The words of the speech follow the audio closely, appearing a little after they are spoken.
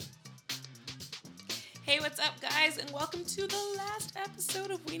Hey, what's up, guys? And welcome to the last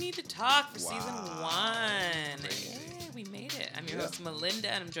episode of We Need to Talk for season 1. Yeah, we made it. I'm your host, Malynda,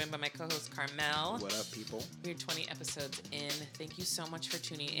 and I'm joined by my co-host, Karmel. What up, people? We're 20 episodes in. Thank you so much for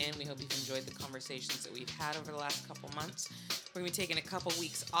tuning in. We hope you've enjoyed the conversations that we've had over the last couple months. We're going to be taking a couple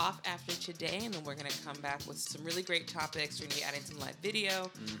weeks off after today, and then we're going to come back with some really great topics. We're going to be adding some live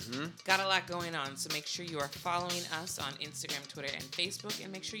video. Got a lot going on, so make sure you are following us on Instagram, Twitter, and Facebook,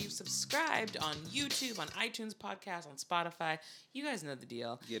 and make sure you've subscribed on YouTube, on iTunes Podcast, on Spotify. You guys know the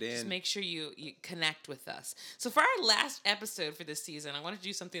deal. Get in. Just make sure you connect with us. So for our last episode for this season, I wanted to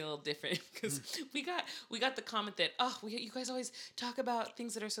do something a little different because we got the comment that, you guys always talk about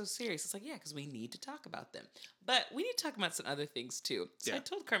things that are so serious. It's like, yeah, because we need to talk about them. But we need to talk about some other things too. So I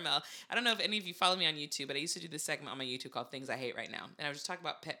told Karmel, I don't know if any of you follow me on YouTube, but I used to do this segment on my YouTube called Things I Hate Right Now. And I was just talking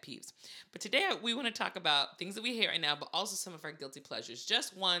about pet peeves. But today we want to talk about things that we hate right now, but also some of our guilty pleasures.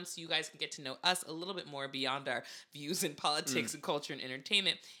 Just one, so you guys can get to know us a little bit more beyond our views in politics and culture and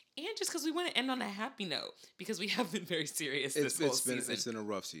entertainment. And just because we want to end on a happy note, because we have been very serious this whole season. It's been a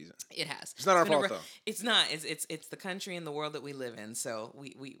rough season. It has. It's not our fault, though. It's not. It's the country and the world that we live in. So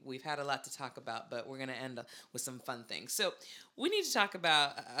we've had a lot to talk about, but we're going to end with some fun things. So we need to talk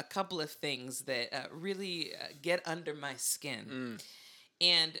about a couple of things that really get under my skin.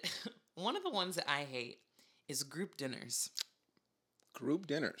 And one of the ones that I hate is group dinners. Group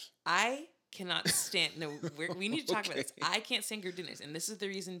dinners? I cannot stand. No, we need to talk about this. I can't stand group dinners, and this is the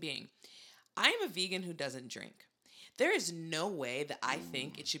reason being. I am a vegan who doesn't drink. There is no way that I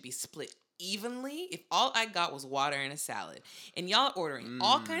think it should be split evenly if all I got was water and a salad. And y'all are ordering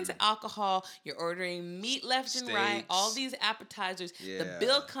all kinds of alcohol. You're ordering meat left and right, all these appetizers. Yeah. The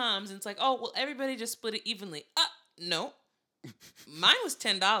bill comes, and it's like, oh, well, everybody just split it evenly. No. Mine was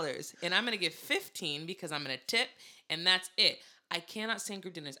 $10, and I'm going to give $15 because I'm going to tip, and that's it. I cannot stand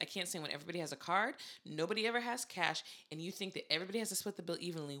group dinners. I can't stand when everybody has a card, nobody ever has cash, and you think that everybody has to split the bill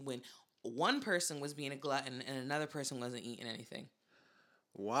evenly when one person was being a glutton and another person wasn't eating anything.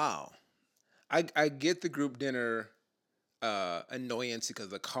 Wow. I get the group dinner annoyance because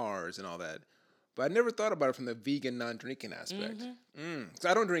of the cars and all that, but I never thought about it from the vegan non-drinking aspect. So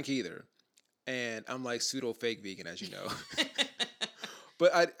I don't drink either, and I'm like pseudo-fake vegan, as you know.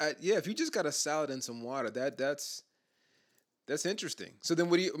 But if you just got a salad and some water, that's interesting. So then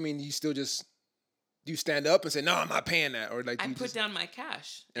you still just, do you stand up and say, no, I'm not paying that? Or like I put down my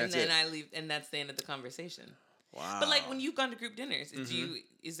cash and then I leave, and that's the end of the conversation. Wow. But like when you've gone to group dinners,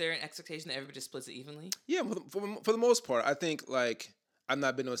 is there an expectation that everybody just splits it evenly? Yeah, for the most part. I think like I've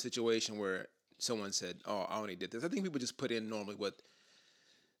not been in a situation where someone said, oh, I only did this. I think people just put in normally what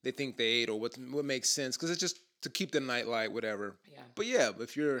they think they ate or what makes sense because it's just to keep the night light, whatever. Yeah. But yeah,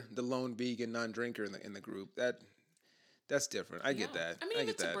 if you're the lone vegan non-drinker in the group, that's different. I get that. I mean,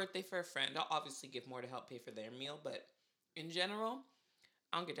 if it's a birthday for a friend, I'll obviously give more to help pay for their meal. But in general,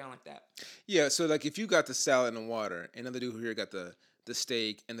 I don't get down like that. Yeah, so like if you got the salad and the water, and another dude here got the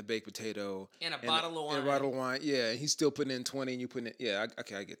steak and the baked potato. And a bottle of wine. And a bottle of wine, yeah. And he's still putting in 20 and you putting in, I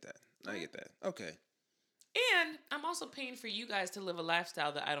get that. I get that. Okay. And I'm also paying for you guys to live a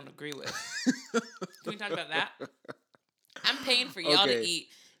lifestyle that I don't agree with. Can we talk about that? I'm paying for y'all to eat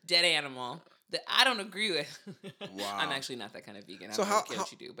dead animal that I don't agree with. Wow. I'm actually not that kind of vegan. So I don't care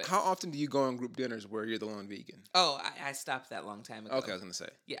what you do. But how often do you go on group dinners where you're the lone vegan? Oh, I stopped that long time ago. Okay, I was going to say.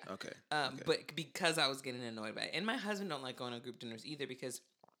 Yeah. Okay. But because I was getting annoyed by it. And my husband don't like going on group dinners either because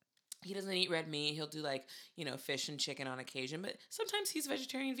he doesn't eat red meat. He'll do like, fish and chicken on occasion. But sometimes he's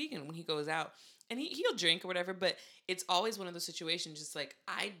vegetarian vegan when he goes out. And he'll drink or whatever, but it's always one of those situations just like,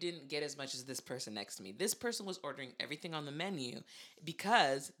 I didn't get as much as this person next to me. This person was ordering everything on the menu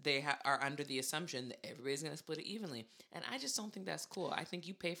because they are under the assumption that everybody's going to split it evenly. And I just don't think that's cool. I think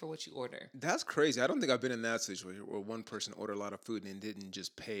you pay for what you order. That's crazy. I don't think I've been in that situation where one person ordered a lot of food and didn't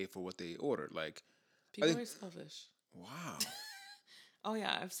just pay for what they ordered. Like, people are selfish. Wow. Oh,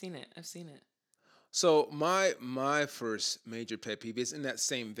 yeah, I've seen it. So my first major pet peeve is in that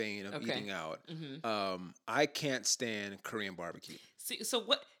same vein of eating out. I can't stand Korean barbecue. See, so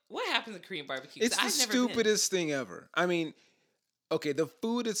what happens in Korean barbecue? It's the stupidest thing ever. I mean, okay, the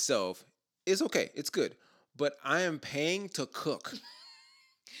food itself is okay. It's good. But I am paying to cook.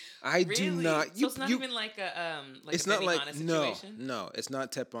 I do not. So it's not even like a it's not like situation? No, it's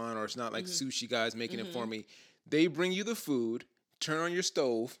not teppan or it's not like sushi guys making it for me. They bring you the food, turn on your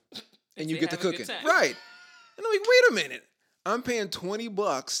stove, and you get to cooking. Right. And I'm like, wait a minute. I'm paying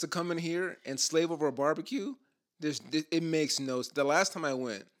 $20 to come in here and slave over a barbecue. It makes no sense. The last time I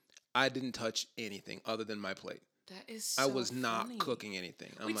went, I didn't touch anything other than my plate. That is I so was not funny. cooking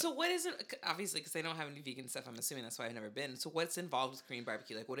anything. Wait, so what is it? Obviously, because they don't have any vegan stuff, I'm assuming that's why I've never been. So what's involved with Korean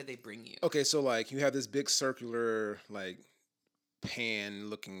barbecue? Like, what do they bring you? Okay, so like you have this big circular like pan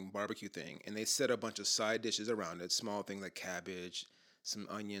looking barbecue thing, and they set a bunch of side dishes around it, small things like cabbage, some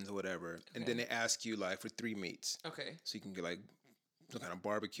onions or whatever, and then they ask you like for 3 meats. Okay. So you can get like some kind of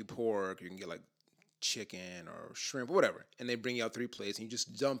barbecue pork, you can get like chicken or shrimp or whatever, and they bring you out 3 plates, and you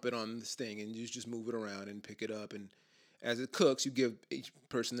just dump it on this thing, and you just move it around and pick it up, and as it cooks, you give each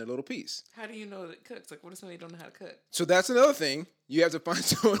person their little piece. How do you know that it cooks? Like, what if somebody don't know how to cook? So that's another thing. You have to find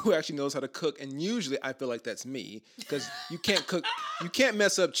someone who actually knows how to cook, and usually I feel like that's me because you can't cook, you can't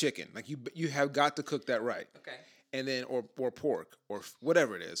mess up chicken. Like you have got to cook that right. Okay. And then or pork or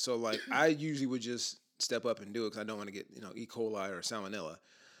whatever it is. So like I usually would just step up and do it because I don't want to get E. coli or salmonella.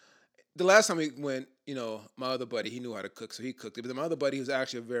 The last time we went, my other buddy, he knew how to cook, so he cooked it. But my other buddy, who was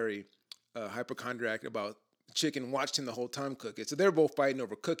actually a very hypochondriac about chicken, watched him the whole time cook it. So they're both fighting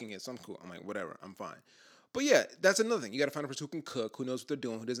over cooking it. So I'm cool. I'm like, whatever, I'm fine. But yeah, that's another thing. You got to find a person who can cook, who knows what they're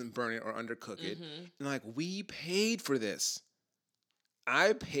doing, who doesn't burn it or undercook it. And like, we paid for this.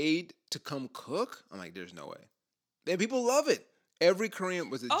 I paid to come cook. I'm like, there's no way. And people love it. Every Korean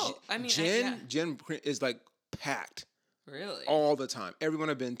was Jen is like packed. Really? All the time. Everyone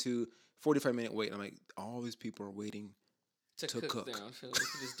I've been to, 45-minute wait. I'm like, all these people are waiting to cook their own food. They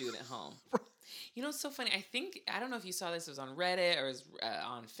could just do it at home. You know, it's so funny. I don't know if you saw this. It was on Reddit or it was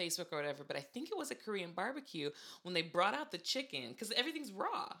on Facebook or whatever, but I think it was a Korean barbecue when they brought out the chicken because everything's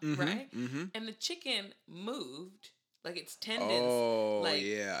raw, right? Mm-hmm. And the chicken moved, like its tendons. Oh,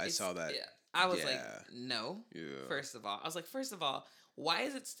 yeah, I saw that. Yeah. I was like, no. Yeah. First of all, why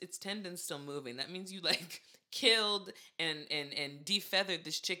is its tendons still moving? That means you like killed and defeathered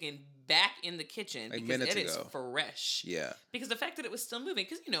this chicken back in the kitchen like because it is fresh. Yeah. Because the fact that it was still moving,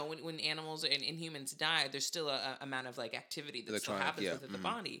 because when animals and humans die, there's still a amount of like activity that still happens within the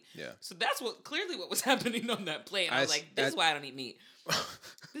body. Yeah. So that's clearly what was happening on that plate. I was like, this is why I don't eat meat.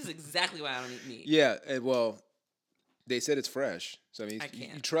 This is exactly why I don't eat meat. Yeah. Well, they said it's fresh, so I mean,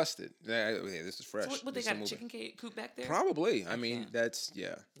 you trust it. This is fresh. So what they got a chicken coop back there? Probably. I mean, that's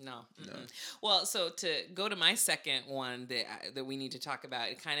No. Well, so to go to my second one that we need to talk about,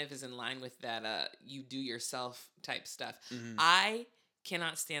 it kind of is in line with that you do yourself type stuff. Mm-hmm. I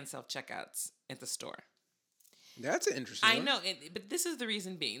cannot stand self checkouts at the store. That's an interesting. I know, but this is the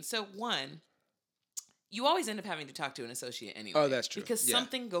reason being. So one, you always end up having to talk to an associate anyway. Oh, that's true. Because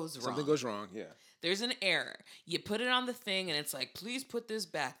something goes wrong. Something goes wrong. Yeah. There's an error. You put it on the thing and it's like, please put this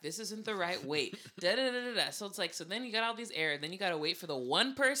back. This isn't the right weight. So it's like, so then you got all these errors. Then you got to wait for the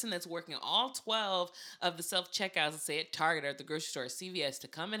one person that's working all 12 of the self-checkouts, let's say at Target or at the grocery store or CVS, to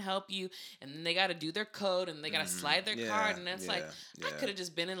come and help you. And then they got to do their code and they got to slide their card. And it's I could have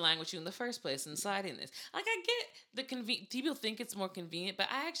just been in line with you in the first place and sliding this. Like, I get the convenient. People think it's more convenient, but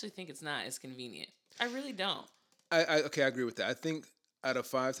I actually think it's not as convenient. I really don't. I agree with that. I think out of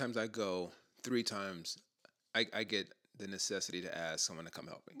 5 times I go, 3 times, I get the necessity to ask someone to come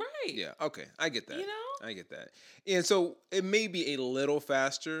help me. Right. Yeah. Okay. I get that. You know? I get that. And so it may be a little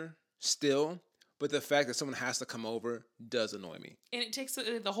faster still, but the fact that someone has to come over does annoy me. And it takes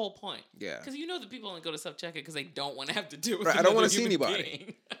the whole point. Yeah. Because that people only go to self-checkout because they don't want to have to deal with right. I don't want to see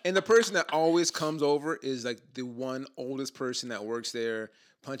anybody. And the person that always comes over is like the one oldest person that works there,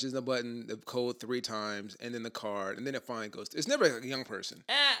 punches the button, the code 3 times, and then the card, and then it finally goes. It's never a young person.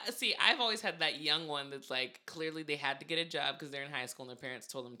 See, I've always had that young one that's like, clearly they had to get a job because they're in high school and their parents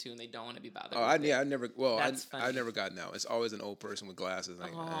told them to, and they don't want to be bothered. Oh, I've never gotten that. It's always an old person with glasses.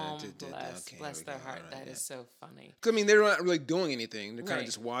 Like, bless their heart. Right, that is so funny. Because I mean, they're not really doing anything. They're kind of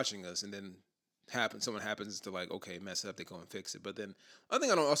just watching us, and then someone happens to like, okay, mess it up, they go and fix it. But then other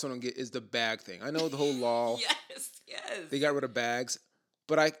thing I also don't get is the bag thing. I know the whole law. Yes. They got rid of bags.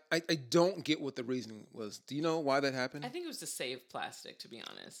 But I don't get what the reason was. Do you know why that happened? I think it was to save plastic, to be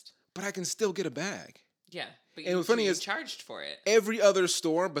honest. But I can still get a bag. Yeah, but what's funny is charged for it. Every other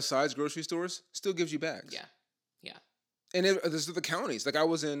store besides grocery stores still gives you bags. Yeah. And this is the counties. Like I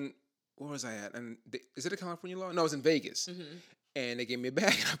was in, where was I at? And is it a California law? No, I was in Vegas. Mm-hmm. And they gave me a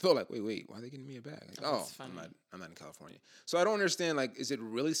bag, and I felt like, wait, why are they giving me a bag? Like, I'm not in California. So I don't understand, like, is it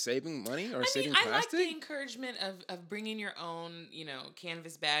really saving money or saving plastic? I like the encouragement of bringing your own,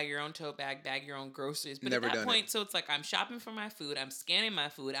 canvas bag, your own tote bag your own groceries. But at that point, so it's like, I'm shopping for my food, I'm scanning my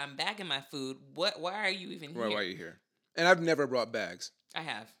food, I'm bagging my food. Why are you even here? Why are you here? And I've never brought bags. I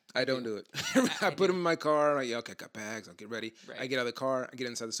have. I don't do it. I put them in my car. I'm like, okay, I got bags. I'll get ready. Right. I get out of the car. I get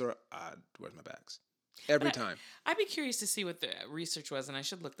inside the store. Where's my bags? Every time. I'd be curious to see what the research was, and I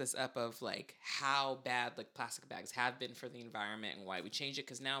should look this up of like how bad like plastic bags have been for the environment and why we changed it.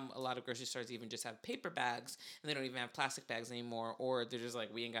 Because now a lot of grocery stores even just have paper bags, and they don't even have plastic bags anymore, or they're just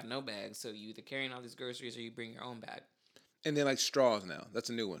like, we ain't got no bags, so you either carrying all these groceries or you bring your own bag. And then like straws now. That's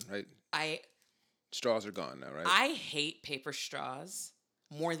a new one, right? Straws are gone now, right? I hate paper straws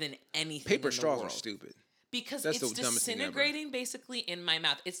more than anything. Paper straws are stupid. Because it's disintegrating basically in my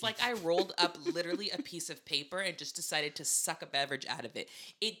mouth. It's like I rolled up literally a piece of paper and just decided to suck a beverage out of it.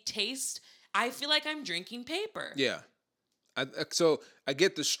 It tastes, I feel like I'm drinking paper. Yeah. So I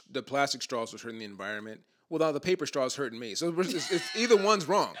get the plastic straws was hurting the environment. Well, now the paper straw is hurting me. So it's either one's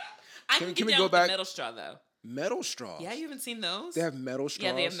wrong. I can get down with the metal straw though. Metal straws? Yeah, you haven't seen those? They have metal straws?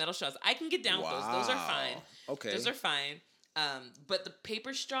 Yeah, they have metal straws. I can get down with those. Those are fine. Okay. Those are fine. But the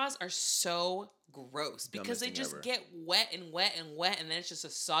paper straws are so gross because they just get wet and wet and wet, and then it's just a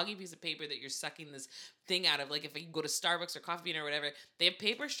soggy piece of paper that you're sucking this thing out of. Like if you go to Starbucks or Coffee Bean or whatever, they have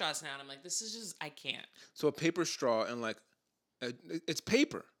paper straws now, and I'm like, this is just, I can't. So a paper straw and like, it's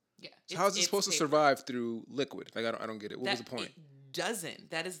paper. Yeah. So how is it supposed to survive through liquid? Like I don't get it. What was the point? It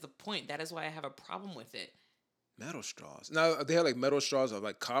doesn't. That is the point. That is why I have a problem with it. Metal straws. Now they have like metal straws of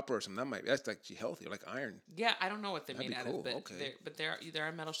like copper or something. That's actually healthy, like iron. Yeah, I don't know what they're made out of, but okay. there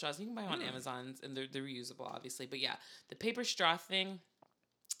are metal straws. You can buy them on Amazon, and they're reusable, obviously. But yeah, the paper straw thing,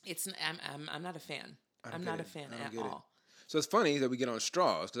 I'm not a fan. I'm not a fan at all. So it's funny that we get on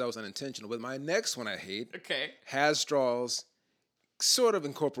straws because that was unintentional. But my next one I hate has straws sort of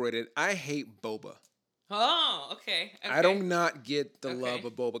incorporated. I hate boba. Oh, okay. I don't not get the love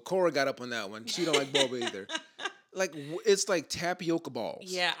of boba. Cora got up on that one. She don't like boba either. Like it's like tapioca balls.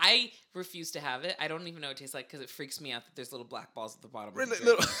 Yeah, I refuse to have it. I don't even know what it tastes like because it freaks me out that there's little black balls at the bottom. Really, of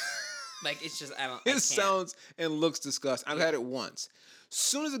the drink. Like it's just I can't. Sounds and looks disgusting. I've had it once.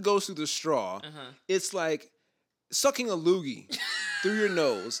 Soon as it goes through the straw, it's like sucking a loogie through your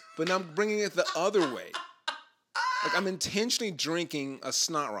nose, but now I'm bringing it the other way. Like I'm intentionally drinking a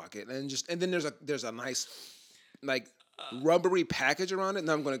snot rocket, and then there's a nice like rubbery package around it, and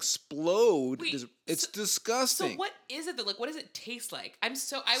I'm going to explode. Wait, it's disgusting. So what is it? Like, what does it taste like? I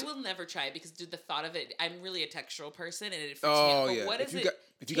will never try it because the thought of it. I'm really a textural person, and it freaks me out. But what is it?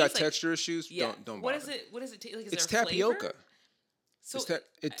 If you got texture issues, don't bother. What is it? What does it taste like? Is it's there tapioca. Flavor? So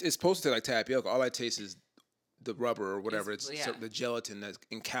it's supposed to taste like tapioca. All I taste is the rubber or whatever. It's the gelatin that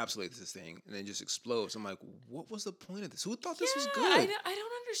encapsulates this thing and then just explodes. I'm like, what was the point of this? Who thought this was good? I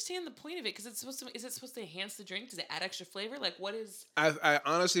don't understand the point of it because is it supposed to enhance the drink? Does it add extra flavor? Like what is? I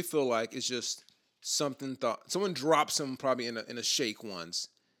honestly feel like it's just something someone dropped some probably in a shake once.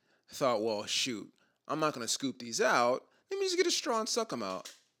 Thought, well, shoot, I'm not gonna scoop these out. Let me just get a straw and suck them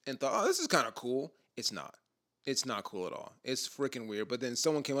out. And thought, oh, this is kind of cool. It's not. It's not cool at all. It's freaking weird. But then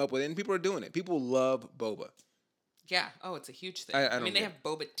someone came up with it, and people are doing it. People love boba. Yeah. Oh, it's a huge thing. I mean, they have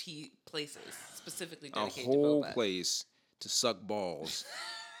boba tea places specifically dedicated to boba. A whole place to suck balls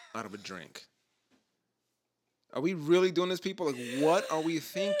out of a drink. Are we really doing this, people? Like, what are we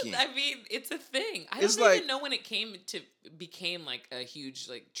thinking? I mean, it's a thing. I don't even know when it became like a huge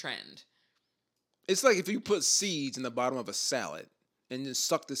like trend. It's like if you put seeds in the bottom of a salad and just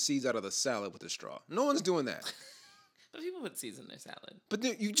suck the seeds out of the salad with a straw. No one's doing that. But people put seeds in their salad. But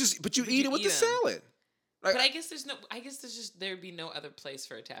you eat it with the salad. Like, but I guess there'd be no other place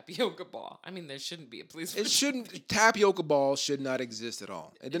for a tapioca ball. I mean, there shouldn't be a place for tapioca balls should not exist at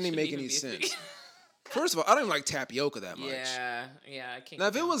all. It doesn't even make any sense. First of all, I don't even like tapioca that much. Yeah, I can't. Now,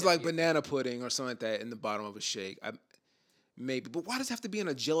 if it was like banana pudding or something like that in the bottom of a shake, maybe. But why does it have to be in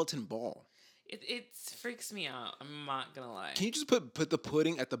a gelatin ball? It freaks me out. I'm not gonna lie. Can you just put the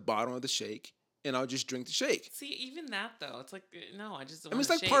pudding at the bottom of the shake, and I'll just drink the shake? See, even that though, it's like no, I just. I mean, it's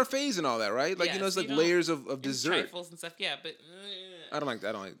like parfaits and all that, right? Like it's like layers of dessert, trifles and stuff. Yeah, but I don't like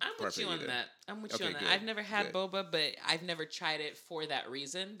that. I'm with you on that. I'm with you on that. I've never had boba, but I've never tried it for that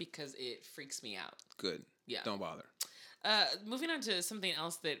reason because it freaks me out. Good. Yeah. Don't bother. Moving on to something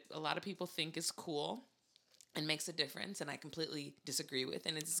else that a lot of people think is cool and makes a difference, and I completely disagree with.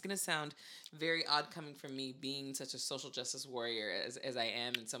 And it's going to sound very odd coming from me being such a social justice warrior as I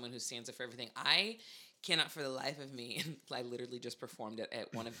am and someone who stands up for everything. I cannot for the life of me, and I literally just performed it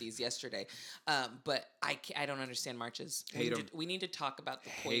at one of these yesterday, but I don't understand marches. We need to talk about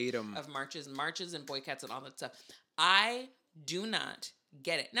the point of marches and boycotts and all that stuff. I do not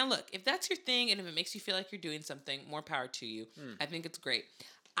get it. Now look, if that's your thing and if it makes you feel like you're doing something, more power to you. I think it's great.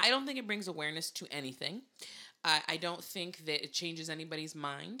 I don't think it brings awareness to anything. I don't think that it changes anybody's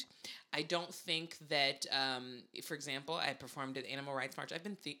mind. I don't think that, for example, I performed at the Animal Rights March. I've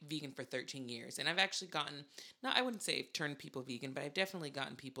been vegan for 13 years, and I've actually gotten, no, I wouldn't say I've turned people vegan, but I've definitely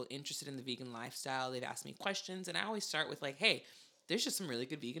gotten people interested in the vegan lifestyle. They've asked me questions, and I always start with like, hey, there's just some really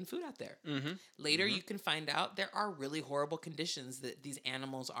good vegan food out there. Later, you can find out there are really horrible conditions that these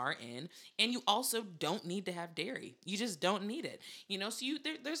animals are in, and you also don't need to have dairy. You just don't need it. So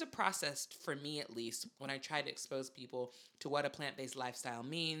there's a process for me, at least, when I try to expose people to what a plant-based lifestyle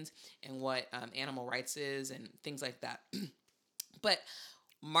means and what animal rights is and things like that. But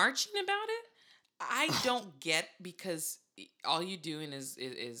marching about it, I don't get, because all you doing is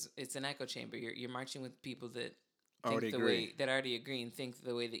it's an echo chamber. You're marching with people that already agree and think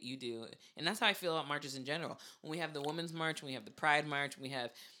the way that you do. And that's how I feel about marches in general. When we have the Women's March, when we have the Pride March, when we have,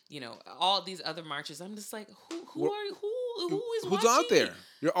 all these other marches, I'm just like, who's who's watching? out there?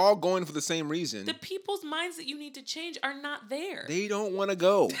 You're all going for the same reason. The people's minds that you need to change are not there. They don't want to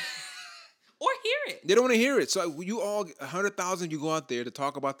go. Or hear it. They don't want to hear it. So you all, 100,000, you go out there to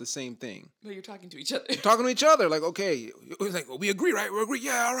talk about the same thing. But you're talking to each other. Talking to each other. Like, okay. Like, well, we agree, right? We agree.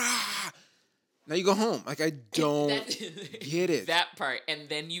 Yeah, all right. Now you go home. Like, I don't get it. That part. And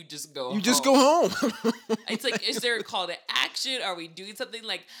then you just go home. You just go home. It's like, is there a call to action? Are we doing something?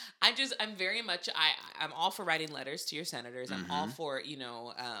 Like, I'm very much, I'm all for writing letters to your senators. I'm all for,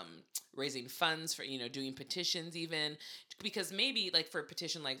 raising funds for, doing petitions even. Because maybe, like, for a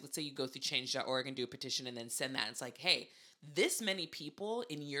petition, like, let's say you go through change.org and do a petition and then send that. It's like, hey, this many people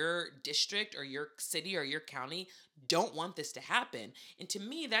in your district or your city or your county don't want this to happen. And to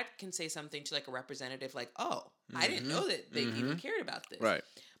me, that can say something to like a representative like, oh, I didn't know that they even cared about this. Right.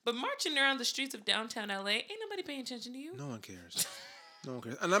 But marching around the streets of downtown LA, ain't nobody paying attention to you. No one cares. No one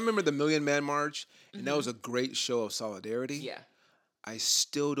cares. And I remember the Million Man March, and that was a great show of solidarity. Yeah. I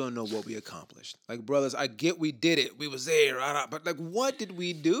still don't know what we accomplished. Like, brothers, I get we did it. We was there. But like, what did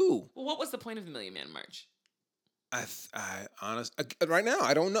we do? Well, what was the point of the Million Man March? Right now,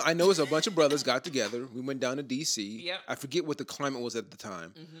 I don't know. I know it's a bunch of brothers got together. We went down to D.C. Yep. I forget what the climate was at the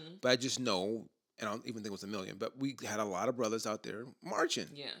time, but I just know, and I don't even think it was a million, but we had a lot of brothers out there marching.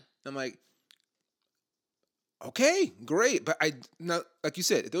 Yeah. I'm like, okay, great. But like you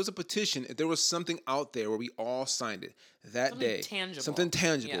said, if there was a petition, if there was something out there where we all signed it that day, something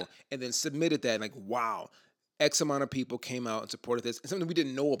tangible, yeah, and then submitted that, and like, wow, X amount of people came out and supported this, and something we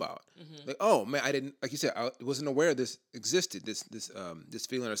didn't know about. Like, oh man, I didn't, like you said, I wasn't aware this existed, this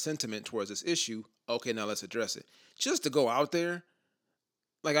feeling or sentiment towards this issue. Okay, now let's address it. Just to go out there,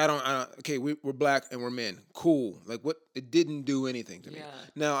 like, I don't okay, we're black and we're men. Cool. Like, what? It didn't do anything to me.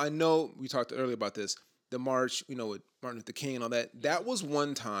 Now, I know we talked earlier about this, the march, with Martin Luther King and all that. That was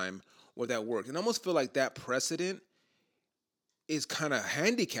one time where that worked. And I almost feel like that precedent is kind of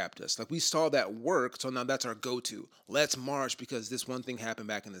handicapped us. Like, we saw that work, so now that's our go-to. Let's march because this one thing happened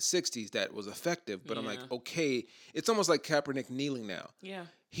back in the 60s that was effective. But I'm like, okay, it's almost like Kaepernick kneeling now. Yeah.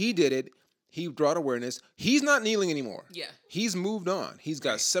 He did it. He brought awareness. He's not kneeling anymore. Yeah. He's moved on. He's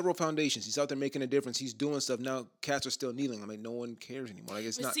got several foundations. He's out there making a difference. He's doing stuff. Now cats are still kneeling. I mean, no one cares anymore. Like,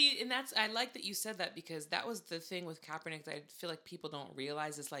 it's not. See, and I like that you said that, because that was the thing with Kaepernick that I feel like people don't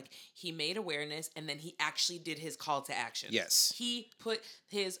realize is, like, he made awareness and then he actually did his call to action. Yes. He put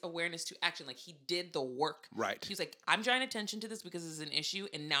his awareness to action. Like, he did the work. Right. He was like, I'm drawing attention to this because it's an issue,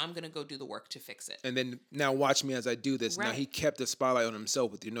 and now I'm going to go do the work to fix it. And then now watch me as I do this. Right. Now he kept the spotlight on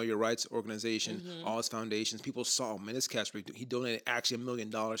himself with Know Your Rights organization, all his foundations. People saw, man, this cat's he donated actually $1 million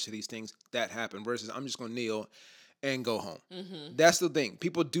to these things. That happened versus I'm just going to kneel and go home. That's the thing.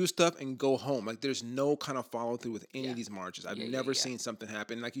 People do stuff and go home. Like, there's no kind of follow through with any of these marches. I've never seen something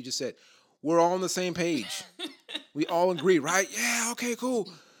happen. Like you just said, we're all on the same page. We all agree, right? Yeah, okay, cool.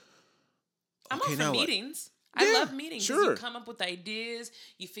 I'm all for meetings. I love meetings. Sure. You come up with ideas.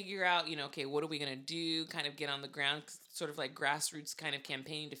 You figure out, okay, what are we going to do? Kind of get on the ground, sort of like grassroots kind of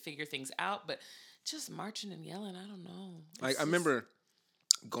campaigning to figure things out. But just marching and yelling, I don't know. Like, I remember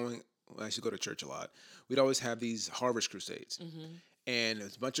I used to go to church a lot. We'd always have these harvest crusades. And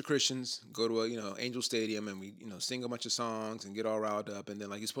there's a bunch of Christians go to a, Angel Stadium, and we, sing a bunch of songs and get all riled up. And then,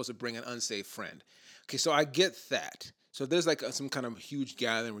 like, you're supposed to bring an unsafe friend. Okay, so I get that. So there's like some kind of huge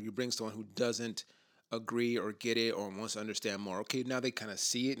gathering where you bring someone who doesn't agree or get it or wants to understand more. Okay, now they kind of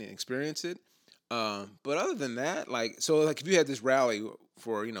see it and experience it. But other than that, if you had this rally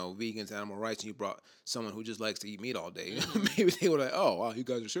for, vegans, animal rights, and you brought someone who just likes to eat meat all day, maybe they would like, oh, wow, you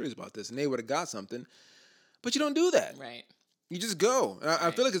guys are serious about this. And they would have got something. But you don't do that. Right. You just go. And I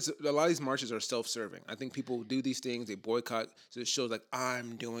Right. feel like a lot of these marches are self-serving. I think people do these things, they boycott, so it shows like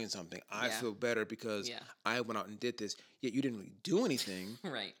I'm doing something. I Yeah. feel better because Yeah. I went out and did this. Yet you didn't really do anything,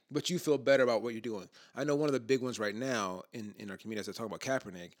 Right. but you feel better about what you're doing. I know one of the big ones right now in our community, as I talk about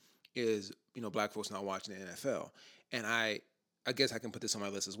Kaepernick, is black folks not watching the NFL, and I guess I can put this on my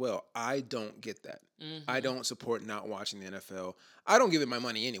list as well. I don't get that. I don't support not watching the NFL. I don't give it my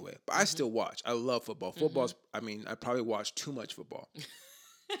money anyway, but I still watch. I love football. Football's. I mean, I probably watch too much football.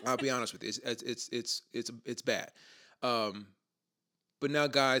 I'll be honest with you. It's bad. But now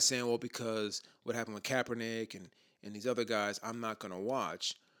guys saying, well, because what happened with Kaepernick and these other guys, I'm not gonna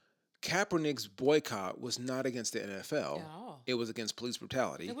watch. Kaepernick's boycott was not against the NFL. At all. It was against police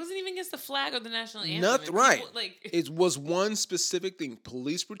brutality. It wasn't even against the flag or the national anthem. Nothing, right. Like, It was one specific thing: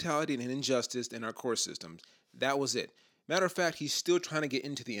 police brutality and injustice in our court systems. That was it. Matter of fact, he's still trying to get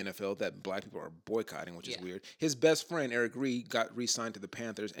into the NFL that black people are boycotting, which is weird. His best friend, Eric Reed, got re-signed to the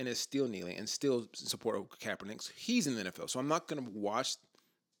Panthers and is still kneeling and still in support of Kaepernick. So he's in the NFL. So I'm not going to watch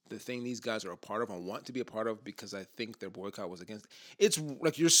the thing these guys are a part of, I want to be a part of because I think their boycott was against. It's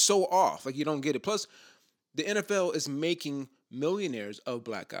like you're so off. Like you don't get it. Plus, the NFL is making millionaires of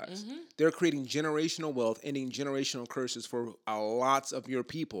black guys. They're creating generational wealth, ending generational curses for lots of your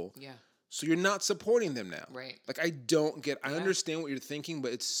people. yeah. So you're not supporting them now. Right. Like I don't get. I understand what you're thinking,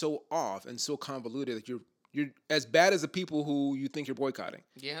 but it's so off and so convoluted that you're as bad as the people who you think you're boycotting.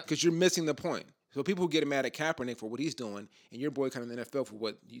 Yeah. Because you're missing the point. So people who get mad at Kaepernick for what he's doing, and you're boycotting the NFL for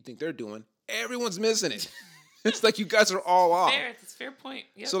what you think they're doing, everyone's missing it. It's like you guys are all off. Fair. It's a fair point.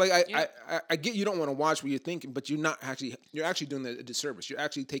 Yep. So like I get you don't want to watch what you're thinking, but you're actually doing a disservice. You're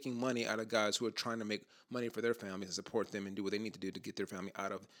actually taking money out of guys who are trying to make money for their families and support them and do what they need to do to get their family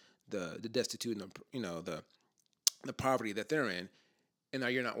out of the destitute and the poverty that they're in, and now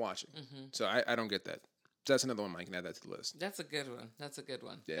you're not watching. So I don't get that. So that's another one, Mike. Add that to the list. That's a good one. That's a good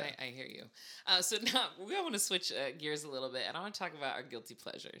one. Yeah. I hear you. So now we want to switch gears a little bit, and I want to talk about our guilty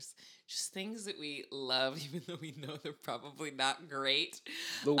pleasures. Just things that we love, even though we know they're probably not great.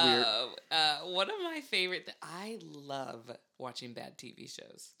 A little weird. One of my favorite, I love watching bad TV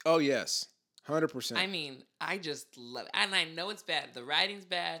shows. Oh, yes. 100%. I mean, I just love it. And I know it's bad. The writing's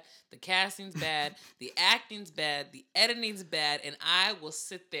bad. The casting's bad. The acting's bad. The editing's bad. And I will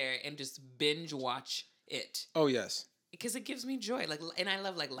sit there and just binge watch it. Oh, yes. Because it gives me joy. And I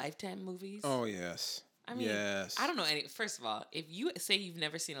love Lifetime movies. Oh, yes. I mean, yes. I don't know any. First of all, if you say you've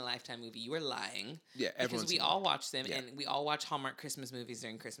never seen a Lifetime movie, you are lying. Yeah, everyone's because we all watch them, Yeah. and we all watch Hallmark Christmas movies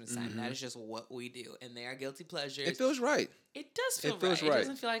during Christmas time. That is just what we do, and they are guilty pleasures. It feels right. It does feel feels right. right. It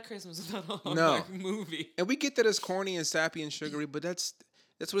doesn't feel like Christmas without a Hallmark movie. And we get that as corny and sappy and sugary, but that's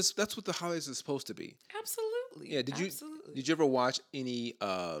what the holidays is supposed to be. Absolutely. Yeah. Did you ever watch any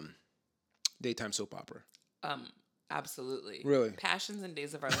daytime soap opera? Absolutely. Really? Passions and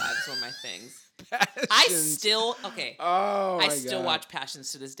Days of Our Lives were my things. Passions. I still God. watch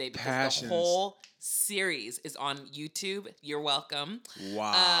Passions to this day because Passions. the whole series is on YouTube. You're welcome.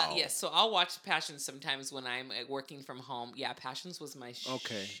 Wow. Yes, so I'll watch Passions sometimes when I'm working from home. Yeah, Passions was my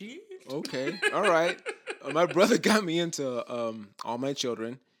Okay. shit. Okay. All right. My brother got me into All My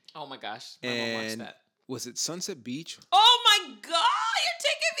Children. Oh my gosh, my mom watched that. Was it Sunset Beach? Oh my god, you're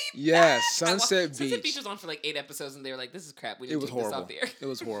taking me Yes, back. Sunset Beach. Sunset Beach was on for 8 episodes, and they were like, "This is crap. We need It to was take this horrible. off the air." It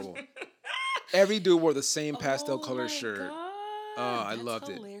was horrible. Every dude wore the same pastel color my shirt. God, I that's loved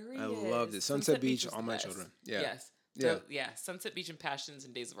hilarious. it. I loved it. Sunset Beach, was All the My best. Children. Yeah. Yes. So, yeah. Sunset Beach and Passions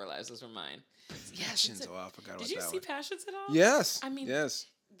and Days of Our Lives. Those were mine. Passions. Oh, I forgot about that. Did you see one. Passions at all? Yes. I mean, yes.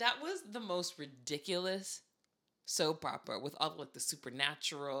 that was the most ridiculous soap opera with all the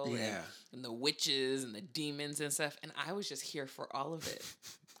supernatural and the witches and the demons and stuff. And I was just here for all of it.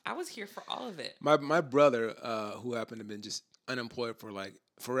 I was here for all of it. My brother, who happened to have been just unemployed for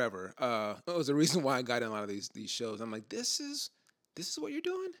forever, it was the reason why I got in a lot of these shows. I'm like, this is what you're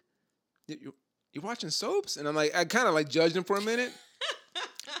doing? You're watching soaps? And I'm like, I kind of judged him for a minute.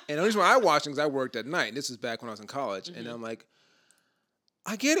 And the reason why I watched them because I worked at night. This was back when I was in college. And I'm like,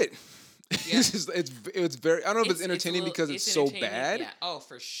 I get it. Yeah. it's very, I don't know if it's entertaining because it's so bad. Yeah. Oh,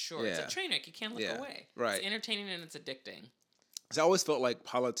 for sure. It's Yeah. a train wreck. You can't look away. Right. It's entertaining and it's addicting. I always felt like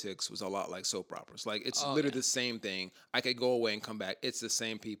politics was a lot like soap operas. It's literally the same thing. I could go away and come back. It's the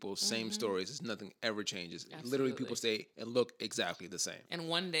same people, same stories. It's nothing ever changes. Absolutely. Literally, people stay and look exactly the same. And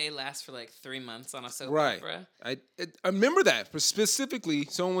one day lasts for 3 months on a soap Right. opera. I remember that. Specifically,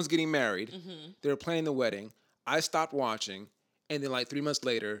 someone was getting married. They were planning the wedding. I stopped watching. And then 3 months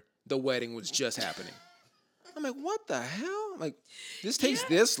later, the wedding was just happening. I'm like, what the hell? This takes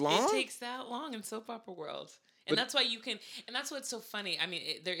this long? It takes that long in soap opera world. And that's why you can, and that's what's so funny. I mean,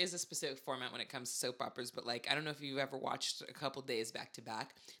 there is a specific format when it comes to soap operas, but like, I don't know if you've ever watched a couple days back to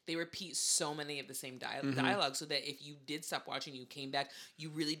back. They repeat so many of the same dialogue so that if you did stop watching, you came back, you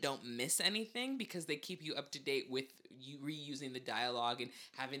really don't miss anything because they keep you up to date with you reusing the dialogue and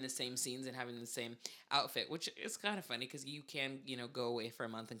having the same scenes and having the same outfit, which is kind of funny because you can, go away for a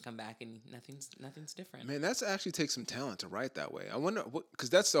month and come back and nothing's different. Man, that's actually takes some talent to write that way. I wonder because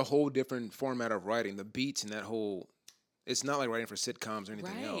that's a whole different format of writing. The beats and that whole, it's not like writing for sitcoms or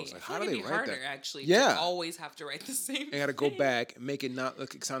anything else. Like, how do they write harder, that? Actually, yeah, to always have to write the same. You got to go back and make it not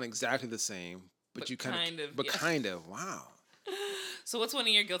sound exactly the same, but you kind of. Wow. So, what's one of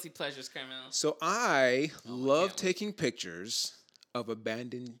your guilty pleasures, Karmel? So I love taking pictures of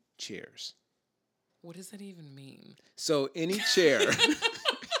abandoned chairs. What does that even mean? So any chair. I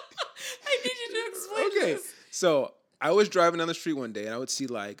need you to explain this. So I was driving down the street one day and I would see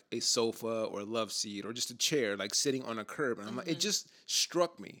like a sofa or a love seat or just a chair like sitting on a curb. And I'm like, it just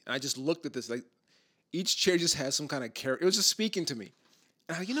struck me. And I just looked at this, like each chair just has some kind of character. It was just speaking to me.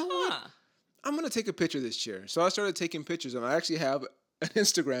 And I, you know what? I'm going to take a picture of this chair. So I started taking pictures and I actually have an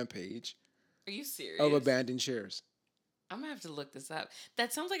Instagram page. Are you serious? Of abandoned chairs. I'm going to have to look this up.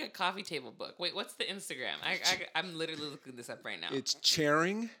 That sounds like a coffee table book. Wait, what's the Instagram? I'm literally looking this up right now. It's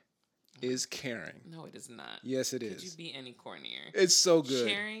Chairing is Caring. No, it is not. Yes, it is. Could you be any cornier? It's so good.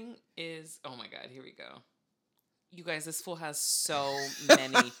 Chairing is, oh my God, here we go. You guys, this fool has so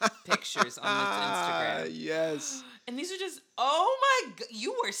many pictures on this Instagram. Yes. And these are just, oh my God,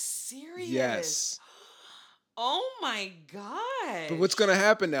 you were serious. Yes. Oh my God. But what's going to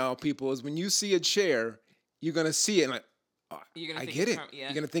happen now, people, is when you see a chair, you're going to see it and like, oh, I get it.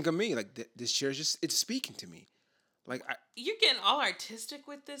 You're going to think of me. Like, this chair is just, it's speaking to me. Like you're getting all artistic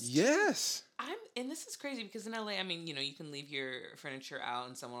with this. Yes. And this is crazy because in LA, I mean, you can leave your furniture out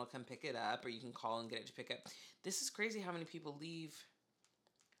and someone will come pick it up, or you can call and get it to pick up. This is crazy how many people leave.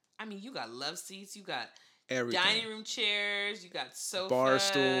 I mean, you got love seats, you got everything. Dining room chairs, you got sofas, bar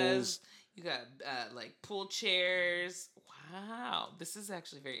stools, you got like pool chairs. Wow, this is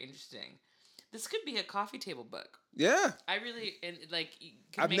actually very interesting. This could be a coffee table book. Yeah, I really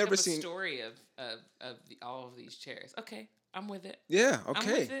I've never seen a story of all of these chairs. Okay, I'm with it. Yeah.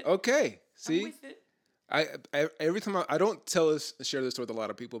 Okay. Okay. See, I'm with it. I every time I don't share this with a lot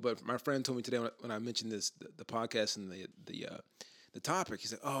of people, but my friend told me today when I mentioned this the podcast and the topic,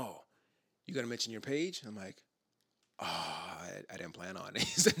 he's like, "Oh, you got to mention your page?" I'm like, "Oh, I didn't plan on it."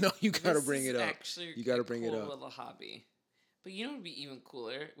 He said, "No, you got to bring it up. You got to bring it up." Little hobby. But you know what would be even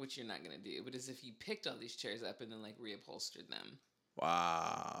cooler, which you're not going to do, but is if you picked all these chairs up and then like reupholstered them.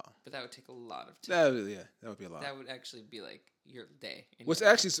 Wow. But that would take a lot of time. That would be a lot. That would actually be like your day. What's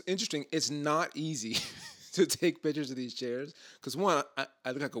actually interesting, it's not easy to take pictures of these chairs because one, I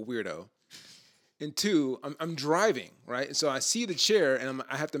look like a weirdo. And two, I'm driving, right? And so I see the chair and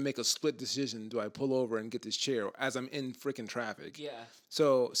I have to make a split decision. Do I pull over and get this chair as I'm in freaking traffic? Yeah.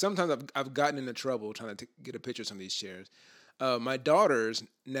 So sometimes I've gotten into trouble trying to get a picture of some of these chairs. My daughters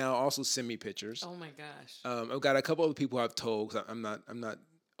now also send me pictures. Oh my gosh! I've got a couple other people I've told. Cause I'm not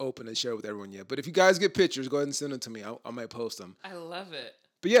open to share with everyone yet. But if you guys get pictures, go ahead and send them to me. I might post them. I love it.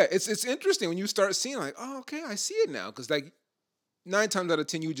 But yeah, it's interesting when you start seeing like, oh, okay, I see it now. Because like 9 times out of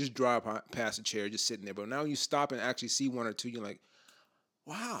 10, you just drive past a chair just sitting there. But now you stop and actually see one or two, you're like,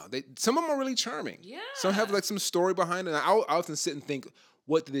 wow, some of them are really charming. Yeah. Some have like some story behind it. And I often sit and think,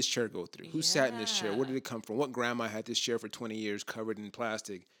 what did this chair go through? Who sat in this chair? Where did it come from? What grandma had this chair for 20 years covered in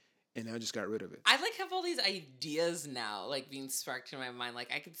plastic and I just got rid of it? I like have all these ideas now like being sparked in my mind.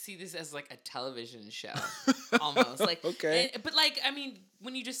 Like I could see this as like a television show almost. Like okay. But like I mean,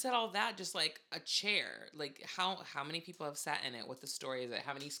 when you just said all that, just like a chair, like how many people have sat in it? What the story is it?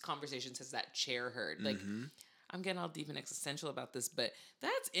 How many conversations has that chair heard? Like I'm getting all deep and existential about this, but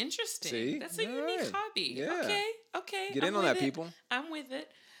that's interesting. See? That's a unique hobby. Yeah. Okay. Get in on that, people. I'm with it.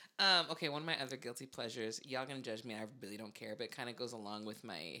 Okay, one of my other guilty pleasures, y'all gonna judge me, I really don't care, but it kind of goes along with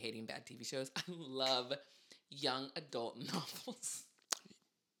my hating bad TV shows. I love young adult novels.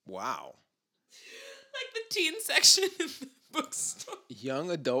 Wow. Like the teen section in the bookstore. Young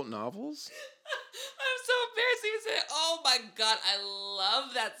adult novels? I'm so embarrassed to even say it. Oh my God, I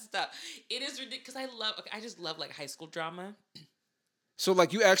love that stuff. It is ridiculous. I just love like high school drama. So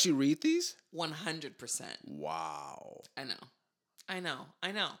like you actually read these? 100%. Wow. I know.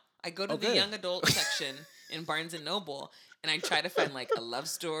 I go to the young adult section in Barnes & Noble and I try to find like a love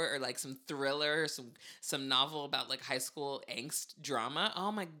story or like some thriller or some novel about like high school angst drama.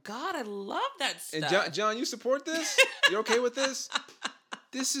 Oh my God, I love that stuff. And John, you support this? You okay with this?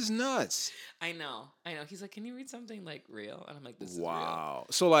 This is nuts. I know. He's like, can you read something like real? And I'm like, this is real. Wow.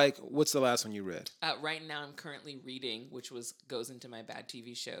 So like, what's the last one you read? Right now, I'm currently reading, which goes into my bad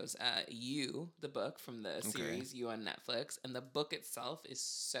TV shows. You, the book from the series You on Netflix, and the book itself is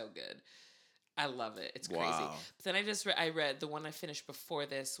so good. I love it. It's crazy. But then I read the one I finished before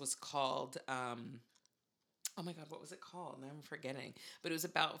this was called. Oh my God, what was it called? Now I'm forgetting. But it was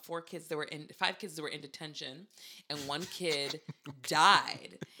about 5 kids that were in detention, and one kid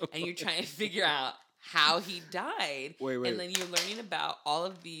died, and you're trying to figure out how he died. Wait. And then you're learning about all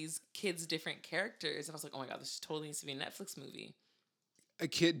of these kids' different characters, and I was like, oh my God, this totally needs to be a Netflix movie. A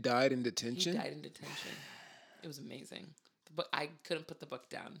kid died in detention? He died in detention. It was amazing. But I couldn't put the book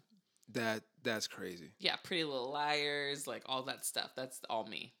down. That's crazy. Yeah, Pretty Little Liars, like all that stuff. That's all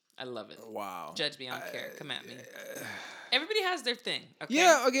me. I love it. Wow. Judge me, I don't care. Come at me. Everybody has their thing. Okay?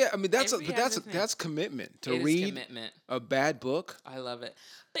 Yeah, okay. I mean, that's commitment to read a bad book. I love it,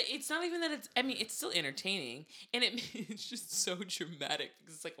 but it's not even that. It's still entertaining, and it's just so dramatic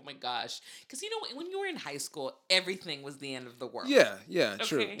because it's like, oh my gosh, because when you were in high school, everything was the end of the world. Yeah, okay?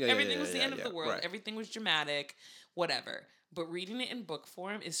 True. Yeah, everything was the end of the world. Right. Everything was dramatic, whatever. But reading it in book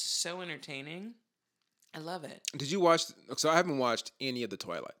form is so entertaining. I love it. Did you watch? So I haven't watched any of the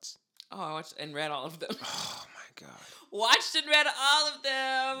Twilights. Oh, I watched and read all of them. Oh my God. Watched and read all of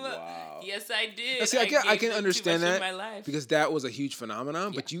them. Wow. Yes, I did. Now, see, I can understand that in my life. because that was a huge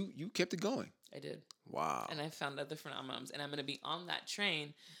phenomenon. But you kept it going. I did. Wow. And I found other phenomenons, and I'm going to be on that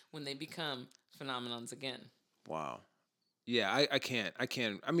train when they become phenomenons again. Wow. Yeah, I can't.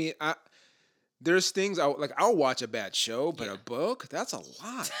 I mean, there's things I'll watch a bad show, but a book, that's a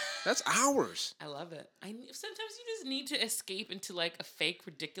lot. That's hours. I love it. Sometimes you just need to escape into like a fake,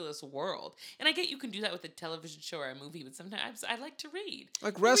 ridiculous world. And I get you can do that with a television show or a movie, but sometimes I like to read.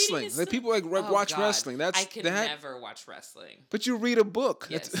 Like wrestling. Like people watch wrestling. I could never watch wrestling. But you read a book.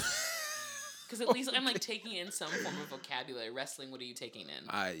 Yes. Because at least I'm like taking in some form of vocabulary. Wrestling, what are you taking in?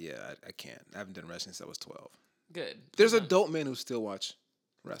 I can't. I haven't done wrestling since I was 12. Good. There's adult men who still watch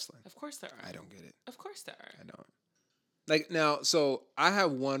wrestling. Of course there are. I don't get it. Of course there are. I don't. Like now, so I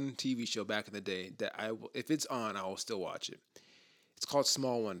have one TV show back in the day that if it's on, I will still watch it. It's called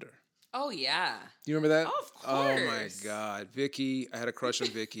Small Wonder. Oh yeah. Do you remember that? Oh, of course. Oh my God, Vicky! I had a crush on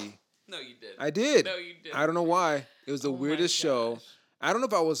Vicky. No, you did. I did. No, you did. I don't know why. It was the weirdest show. I don't know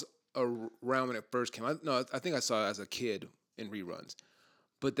if I was around when it first came out. No, I think I saw it as a kid in reruns.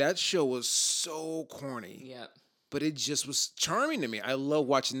 But that show was so corny. Yep. But it just was charming to me. I love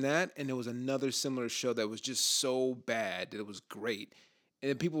watching that. And there was another similar show that was just so bad that it was great. And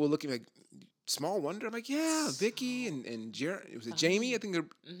then people were looking like, Small Wonder? I'm like, yeah, Vicky and Jerry. Was it Jamie? I think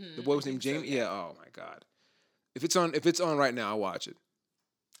the boy was named Jamie. So, yeah. Oh my God. If it's on right now, I'll watch it.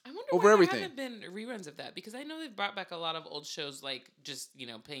 I wonder why there haven't been reruns of that, because I know they've brought back a lot of old shows like just,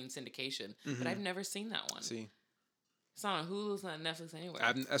 paying syndication, but I've never seen that one. See. It's not on Hulu, it's not on Netflix anywhere.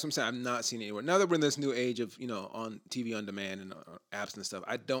 That's what I'm saying. I've not seen it anywhere. Now that we're in this new age of, on TV on demand and apps and stuff,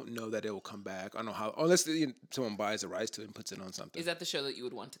 I don't know that it will come back. I don't know how, unless someone buys the rights to it and puts it on something. Is that the show that you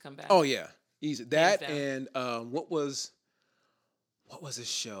would want to come back? Oh, yeah. Easy. That and what was this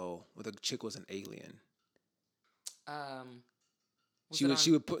show where the chick was an alien? She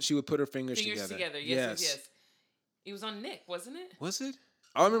would put her fingers together. Yes. It was on Nick, wasn't it? Was it?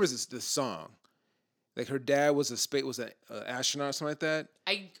 All I remember is the song. Like her dad was an astronaut or something like that.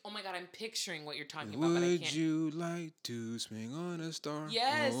 Oh my God, I'm picturing what you're talking about, but I can't. Would you like to swing on a star?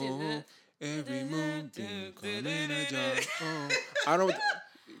 Yes. Every moonbeam come in a jar. Oh. I don't know.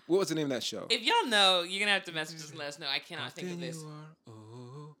 What was the name of that show? If y'all know, you're gonna have to message us and let us know. I cannot think of this.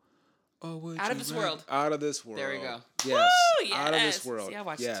 Out of This World. Out of This World. There we go. Yes. Woo, yes. Out of This World. See, I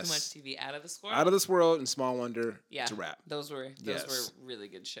watched too much TV. Out of This World. Out of This World and Small Wonder. Yeah. It's a wrap. Those were really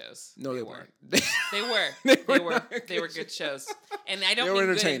good shows. No, they weren't. They were good shows. And I don't mean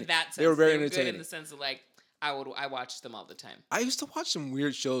good in that sense. They were very entertaining. Good in the sense of like I watched them all the time. I used to watch some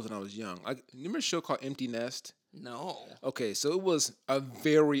weird shows when I was young. Remember a show called Empty Nest? No. Okay, so it was a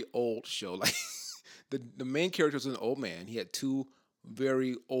very old show. Like the main character was an old man. He had two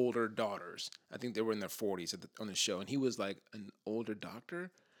very older daughters. I think they were in their 40s on the show, and he was like an older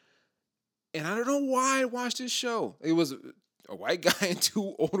doctor. And I don't know why I watched this show. It was a white guy and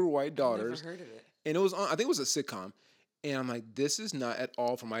two older white daughters. I've never heard of it. And it was on, I think it was a sitcom. And I'm like, this is not at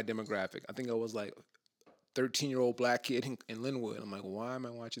all for my demographic. I think I was like 13-year-old black kid in Linwood. I'm like, why am I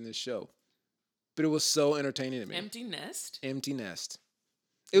watching this show? But it was so entertaining to me. Empty Nest? Empty Nest.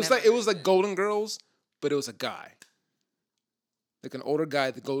 It was like Golden Girls, but it was a guy. Like an older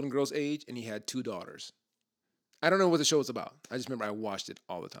guy, the Golden Girls age, and he had two daughters. I don't know what the show was about. I just remember I watched it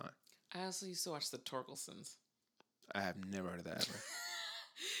all the time. I also used to watch the Torkelsons. I have never heard of that ever.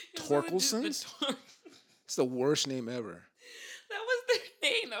 Torkelsons? It's the worst name ever. That was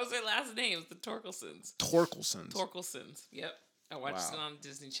their name. That was their last name. It was the Torkelsons. Torkelsons. Torkelsons. Yep. I watched it on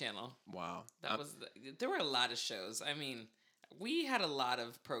Disney Channel. Wow. There were a lot of shows. I mean, we had a lot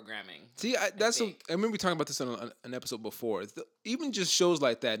of programming. See, I remember talking about this on an episode before. Even just shows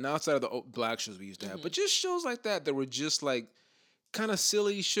like that, not outside of the black shows we used to have, but just shows like that were just like kind of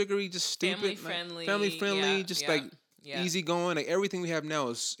silly, sugary, just stupid, family friendly, easy going. Like everything we have now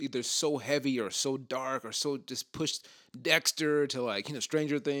is either so heavy or so dark or so just pushed Dexter to like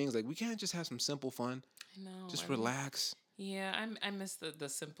Stranger Things. Like we can't just have some simple fun. I know. Just relax. Yeah, I miss the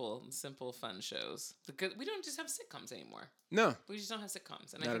simple fun shows. Because we don't just have sitcoms anymore. No, we just don't have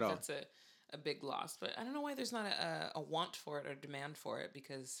sitcoms, and not I think that's a big loss. But I don't know why there's not a want for it or demand for it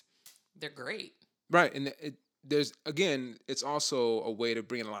because they're great. Right, and it's also a way to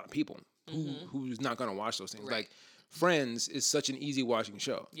bring in a lot of people who's not going to watch those things. Right. Like Friends is such an easy watching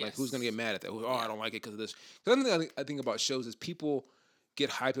show. Yes. Like who's going to get mad at that? I don't like it because of this. The other thing I think about shows is people get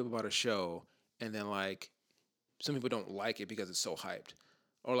hyped up about a show and then like some people don't like it because it's so hyped.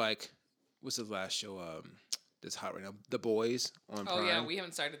 Or like what's the last show that's hot right now? The Boys on Prime. Oh yeah, we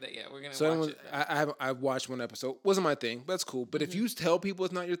haven't started that yet. We're gonna watch it. I've watched one episode. Wasn't my thing, but that's cool. But if you tell people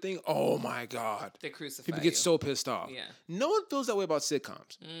it's not your thing, oh my God, they crucify people get so pissed off. Yeah, no one feels that way about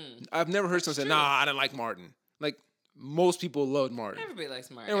sitcoms. I've never heard someone say, "Nah, I didn't like Martin." Like most people loved Martin. Everybody likes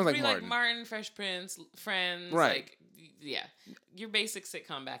Martin. Everybody liked Martin, Fresh Prince, Friends. Right. Like, yeah, your basic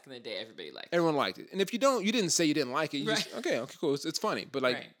sitcom back in the day, everybody liked it. Everyone liked it. And if you didn't say you didn't like it. You just, okay, cool. It's funny. But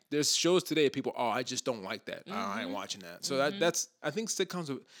like, there's shows today people, I just don't like that. I ain't watching that. So that's, I think sitcoms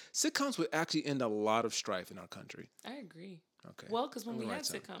would actually end a lot of strife in our country. I agree. Okay. Well, because when we had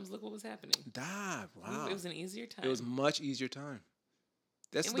sitcoms, look what was happening. Wow. It was an easier time. It was much easier time.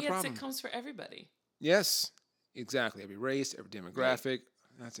 That's the problem. And we had sitcoms for everybody. Yes, exactly. Every race, every demographic. Right.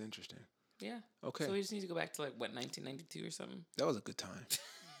 That's interesting. Yeah. Okay. So we just need to go back to 1992 or something. That was a good time.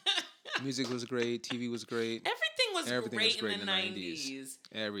 Music was great. TV was great. Everything was great in the 90s.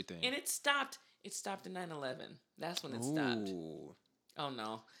 Everything. And it stopped. It stopped in 9/11. That's when it stopped. Oh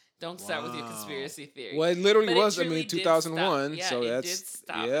no! Don't start with your conspiracy theory. Well, it literally was. 2001. Yeah, so it did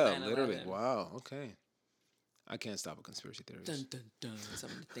stop. Yeah, literally. Wow. Okay. I can't stop a conspiracy theory. Dun dun dun.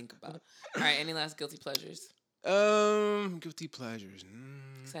 Something to think about. All right. Any last guilty pleasures? Guilty pleasures.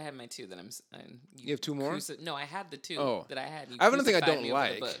 Because I had my two that you have two more? No, I had the two that I had. I don't think I don't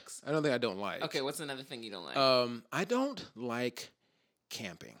like. I don't think I don't like. Okay, what's another thing you don't like? I don't like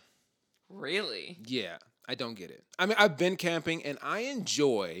camping. Really? Yeah, I don't get it. I mean, I've been camping and I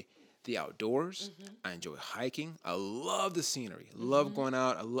enjoy the outdoors. I enjoy hiking. I love the scenery. Love going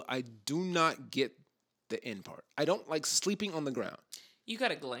out. I do not get the end part. I don't like sleeping on the ground. You got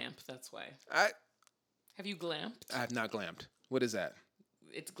a glamp. That's why. Have you glamped? I have not glamped. What is that?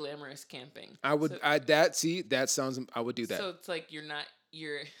 It's glamorous camping. I would. That sounds. I would do that. So it's like you're not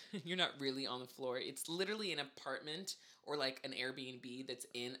really on the floor. It's literally an apartment or like an Airbnb that's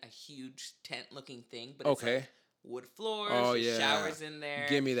in a huge tent-looking thing, but it's like wood floors. Showers in there.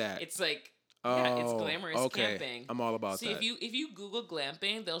 Give me that. It's like it's glamorous camping. I'm all about that. See, if you Google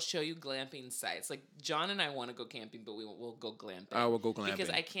glamping, they'll show you glamping sites. Like John and I want to go camping, but we'll go glamping. I will go glamping because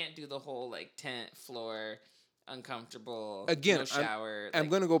I can't do the whole like tent floor. Uncomfortable. Again, no shower. I'm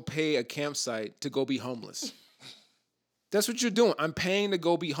gonna go pay a campsite to go be homeless. That's what you're doing. I'm paying to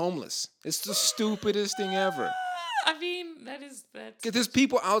go be homeless. It's the stupidest thing ever. I mean, that's. There's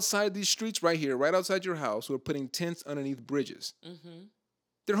people outside these streets right here, right outside your house, who are putting tents underneath bridges.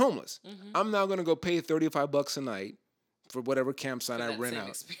 They're homeless. I'm now gonna go pay $35 a night for whatever campsite I rent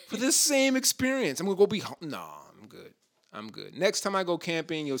out for this same experience. I'm gonna go be. No, I'm good. Next time I go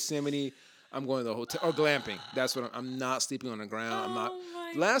camping, Yosemite. I'm going to the hotel or glamping. That's what I'm not sleeping on the ground. I'm not.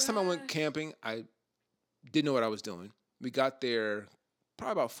 Last time I went camping, I didn't know what I was doing. We got there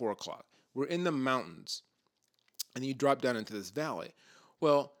probably about 4:00. We're in the mountains, and you drop down into this valley.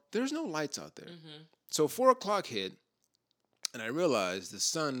 Well, there's no lights out there. So 4:00 hit, and I realized the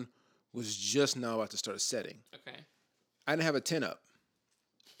sun was just now about to start setting. Okay. I didn't have a tent up,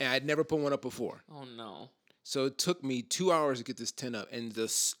 and I'd never put one up before. Oh no. So it took me 2 hours to get this tent up, and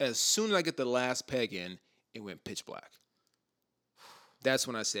as soon as I get the last peg in, it went pitch black. That's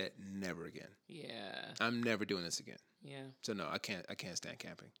when I said, never again. Yeah. I'm never doing this again. Yeah. So no, I can't stand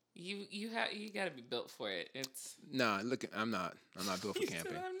camping. You got to be built for it. Look, I'm not built for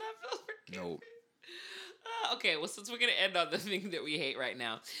camping. I'm not built for camping. Nope. Okay, well, since we're going to end on the thing that we hate right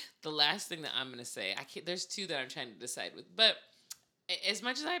now, the last thing that I'm going to say, there's two that I'm trying to decide with, but as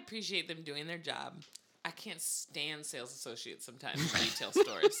much as I appreciate them doing their job, I can't stand sales associates sometimes in retail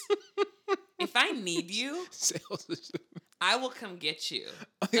stores. If I need you, I will come get you.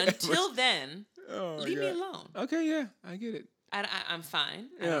 Okay, Until then, Oh my leave me God. alone. Okay, yeah, I get it. I'm fine.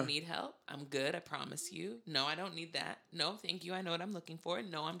 I Yeah. don't need help. I'm good. I promise you. No, I don't need that. No, thank you. I know what I'm looking for.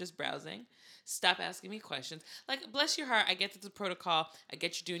 No, I'm just browsing. Stop asking me questions. Like, bless your heart. I get that the protocol. I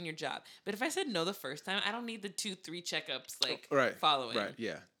get you doing your job. But if I said no the first time, I don't need the 2-3 checkups like following. Right,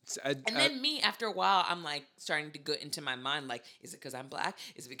 yeah. And then me, after a while, I'm like starting to go into my mind, like, is it because I'm black?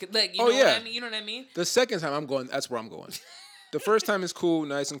 Is it because, like, you know what I mean? You know what I mean? The second time I'm going, that's where I'm going. The first time is cool,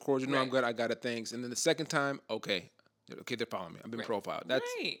 nice and cordial. No, I'm Right. good. I got it. Thanks. And then the second time, okay, they're following me. I've been profiled. That's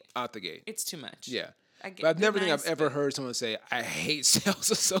out the gate. It's too much. Yeah. I get, But I've never nice, think I've ever heard someone say, I hate sales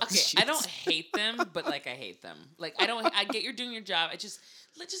associates. Okay, I don't hate them, but like I hate them. Like I get you're doing your job. Just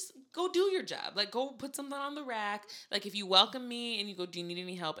go do your job. Like go put something on the rack. Like if you welcome me and you go, do you need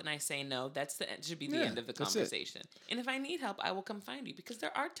any help? And I say no, should be the end of the conversation. And if I need help, I will come find you because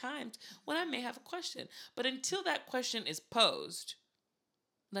there are times when I may have a question. But until that question is posed,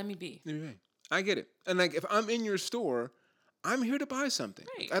 let me be. Right. I get it. And like if I'm in your store, I'm here to buy something.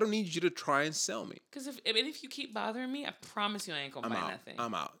 Right. I don't need you to try and sell me. Because if you keep bothering me, I promise you I ain't gonna buy nothing.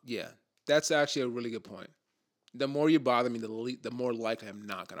 I'm out. Yeah. That's actually a really good point. The more you bother me, the more likely I'm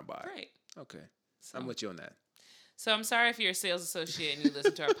not going to buy. Right. Okay. So, I'm with you on that. So I'm sorry if you're a sales associate and you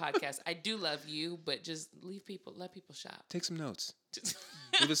listen to our podcast. I do love you, but just let people shop. Take some notes.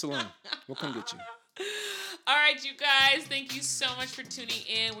 Leave us alone. We'll come get you. All right, you guys. Thank you so much for tuning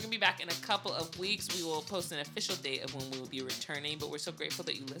in. We're going to be back in a couple of weeks. We will post an official date of when we will be returning, but we're so grateful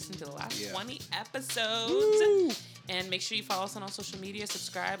that you listened to the last 20 episodes. Woo! And make sure you follow us on all social media,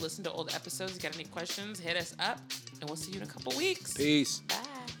 subscribe, listen to old episodes. If you got any questions, hit us up, and we'll see you in a couple weeks. Peace. Bye.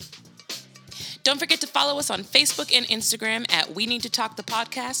 Don't forget to follow us on Facebook and Instagram at We Need to Talk the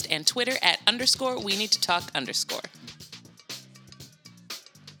Podcast and Twitter at _We Need to Talk _.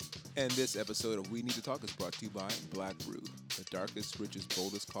 And this episode of We Need to Talk is brought to you by Black Brew, the darkest, richest,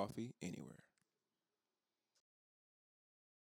 boldest coffee anywhere.